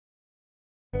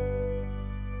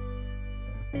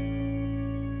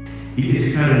He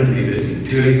is currently busy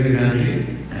touring the country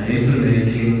and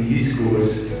implementing his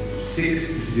course 6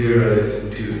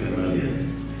 zeros to a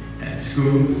million at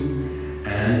schools,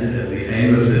 and the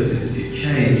aim of this is to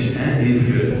change and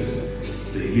influence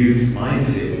the youth's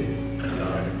mindset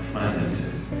about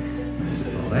finances.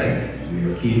 Mr. van Wyk,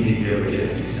 we are keen to hear what you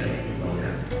have to say.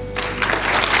 Welcome.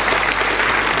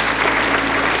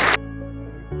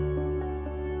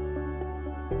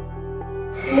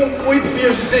 Iemand ooit vir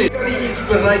jou sê, kan jy iets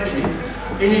bereik nie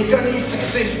en jy kan nie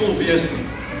suksesvol wees nie.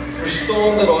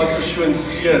 Verstaan dat daai persoon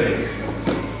seer het.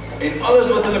 En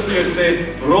alles wat hulle vir jou sê,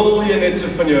 rol jy net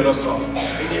so van jou rug af.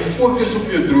 En jy fokus op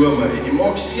jou drome en jy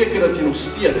maak seker dat jy nog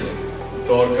steeds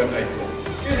daar kan uitkom.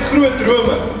 Jy het groot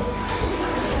drome.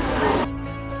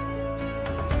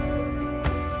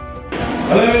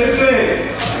 Hello, Nicholas!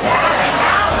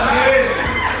 Great.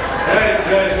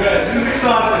 Who's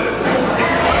excited?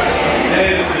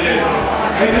 Yes.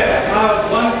 Okay, I have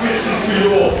one question for you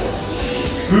all.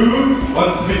 Who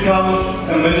wants to become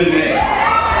a millionaire?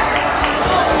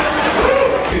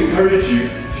 I encourage you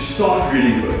to start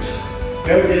reading books.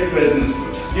 Go get business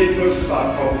books. Get books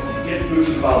about property. Get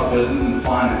books about business and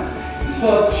finance. And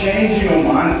start changing your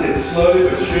mindset slowly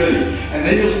but surely. And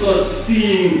then you'll start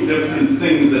seeing different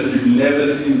things that you've never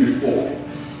seen before.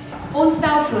 Ons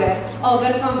stel voor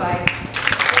Albert van Wyk.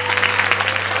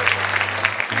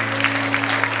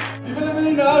 Jy wil 'n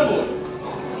miljonair word.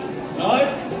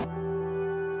 Right?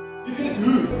 Jy weet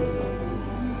hoe.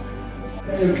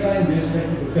 Kan jy 'n klein besigheid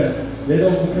begin? Jy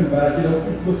dalk begin werk, jy dalk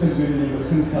iets begin doen en jy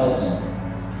begin geld maak.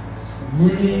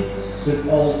 Moenie dit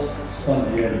als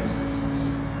spandeer nie.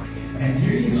 And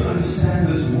you need to understand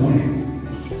this morning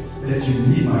that you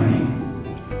need money,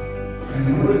 and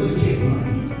in order to get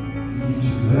money, you need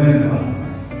to learn about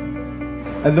money.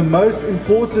 And the most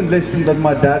important lesson that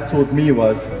my dad taught me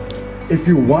was, if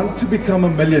you want to become a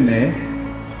millionaire,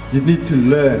 you need to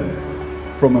learn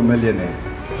from a millionaire.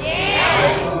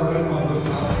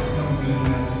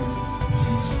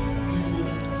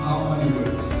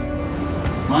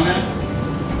 Manne,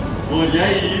 waar jy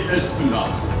hier is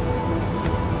vandag,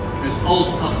 is als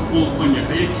as gevolg van jou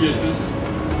eie keuses,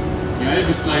 jou eie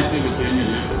besluite wat jy in jou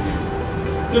lewe neem.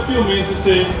 Te veel mense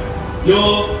sê, ja,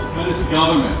 maar dis die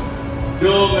government,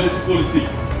 ja, maar dis die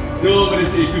politiek, ja, maar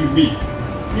dis die ekonomie.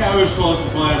 Nie ouers gehad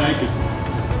wat baie ryk is nie.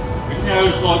 Ek het nie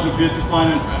ouers gehad wat weet hoe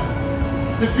finance werk.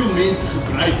 Te veel mense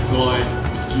gebruik daai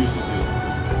excuses hier.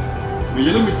 Maar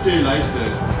julle moet sê, luister,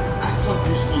 ek vat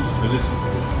responsibility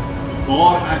vir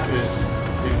waar ek is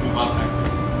en vir wat ek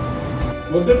doen.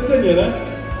 Wat dit sin julle?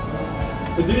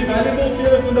 Is hierdie valuable vir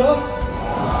julle vandag?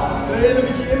 Kry julle 'n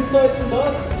bietjie insight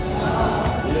vandag?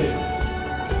 Yes.